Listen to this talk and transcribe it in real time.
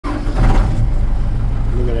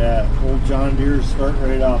John Deere's starting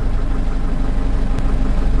right up.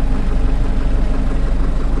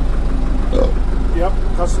 Yep,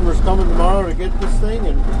 customer's coming tomorrow to get this thing,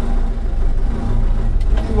 and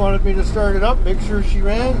she wanted me to start it up, make sure she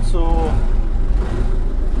ran, so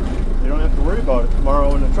they don't have to worry about it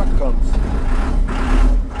tomorrow when the truck comes.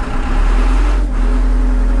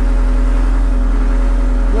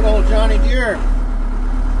 Good old Johnny Deere.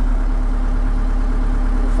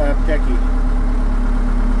 Fab Techie.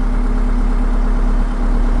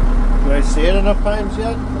 Did I say it enough times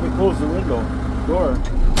yet? Let me close the window. Door.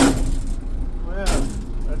 Oh yeah,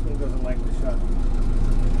 that thing doesn't like to shut.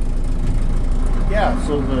 Yeah,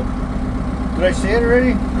 so did I say it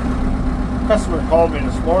already? Customer called me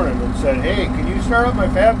this morning and said, hey, can you start up my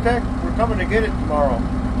Fab Tech? We're coming to get it tomorrow.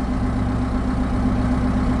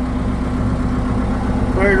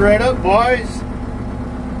 Fired right up, boys.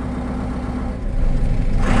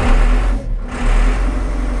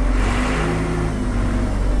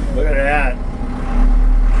 Look at that.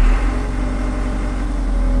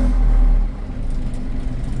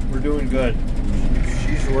 We're doing good.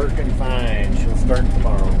 She's working fine. She'll start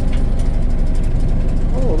tomorrow.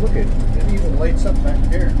 Oh, look at it. It even lights up back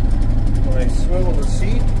there. When I swivel the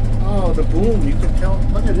seat, oh, the boom, you can tell.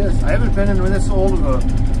 Look at this. I haven't been in this old of a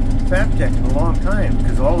Fab Tech in a long time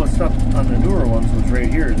because all the stuff on the newer ones was right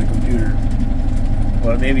here, the computer.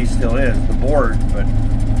 Well, it maybe still is, the board, but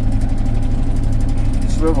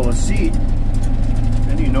swivel a seat,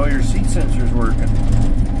 then you know your seat sensor's working.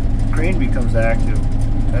 Crane becomes active.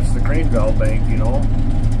 That's the crane valve bank, you know.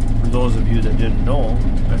 For those of you that didn't know,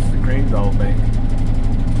 that's the crane valve bank.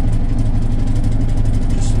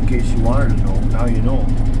 Just in case you wanted to know, now you know.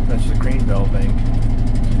 That's the crane valve bank.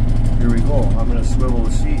 Here we go. I'm going to swivel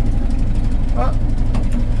the seat. Ah.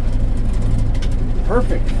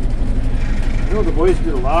 Perfect. You know, the boys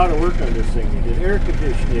did a lot of work on this thing. They did air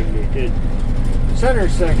conditioning, they did center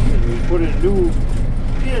section, we put in new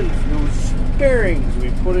pins, new bearings,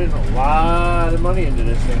 we put in a lot of money into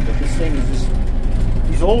this thing, but this thing is just,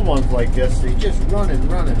 these old ones like this, they just run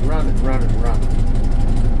and run and run and run and run.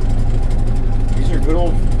 These are good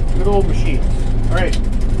old machines. Alright,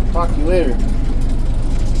 talk to you later.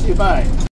 See you, bye.